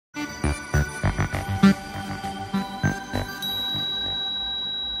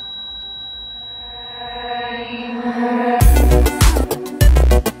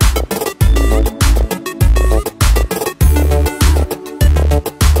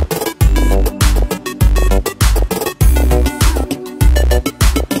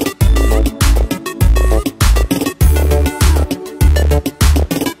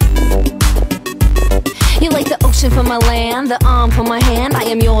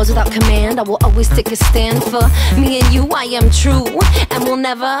yours without command. I will always take a stand for me and you. I am true and will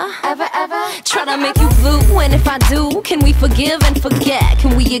never, ever, ever try to make you blue. And if I do, can we forgive and forget?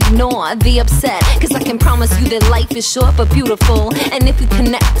 Can we ignore the upset? Cause I can promise you that life is short but beautiful. And if we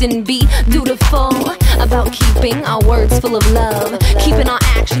connect and be dutiful about keeping our words full of love, keeping our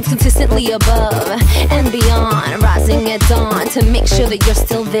actions consistently above and beyond, rising at dawn to make sure that you're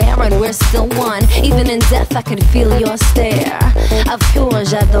still there and we're still one. Even in death I can feel your stare. Of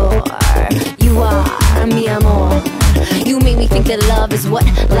course j'adore. You are mi amor. You make me think that love is what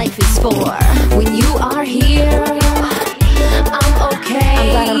life is for. When you are here, I'm okay. I'm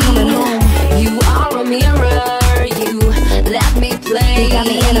glad I'm coming home. You are a mirror. You let me play. You got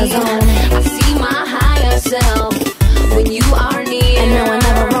me in a zone. I see my higher self when you are near. And no, I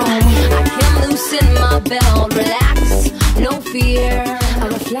never roam. I can loosen my belt, relax, no fear. A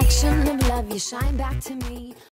reflection of love, you shine back to me.